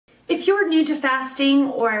If you're new to fasting,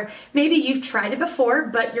 or maybe you've tried it before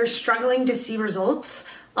but you're struggling to see results,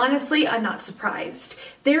 honestly, I'm not surprised.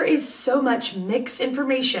 There is so much mixed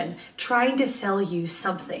information trying to sell you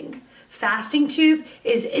something. Fasting Tube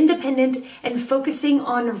is independent and focusing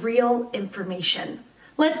on real information.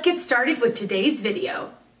 Let's get started with today's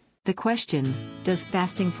video. The question, does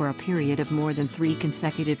fasting for a period of more than 3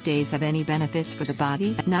 consecutive days have any benefits for the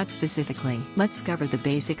body? Not specifically. Let's cover the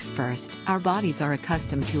basics first. Our bodies are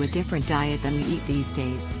accustomed to a different diet than we eat these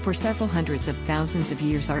days. For several hundreds of thousands of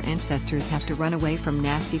years, our ancestors have to run away from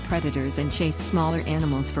nasty predators and chase smaller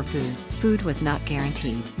animals for food. Food was not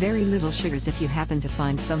guaranteed. Very little sugars if you happen to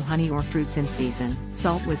find some honey or fruits in season.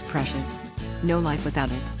 Salt was precious. No life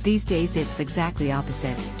without it. These days it's exactly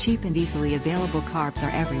opposite. Cheap and easily available carbs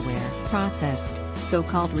are everywhere. Processed,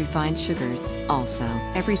 so-called refined sugars, also.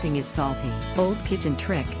 Everything is salty. Old kitchen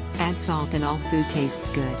trick, add salt and all food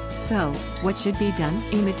tastes good. So, what should be done?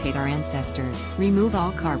 Imitate our ancestors. Remove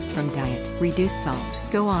all carbs from diet. Reduce salt.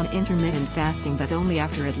 Go on intermittent fasting, but only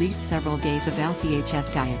after at least several days of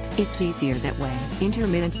LCHF diet. It's easier that way.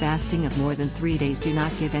 Intermittent fasting of more than 3 days do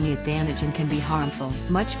not give any advantage and can be harmful.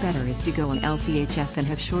 Much better is to go on LCHF and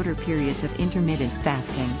have shorter periods of intermittent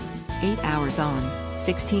fasting. 8 hours on,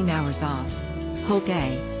 16 hours off. Whole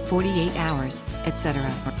day, 48 hours, etc.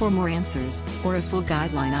 For more answers, or a full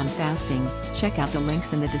guideline on fasting, check out the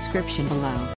links in the description below.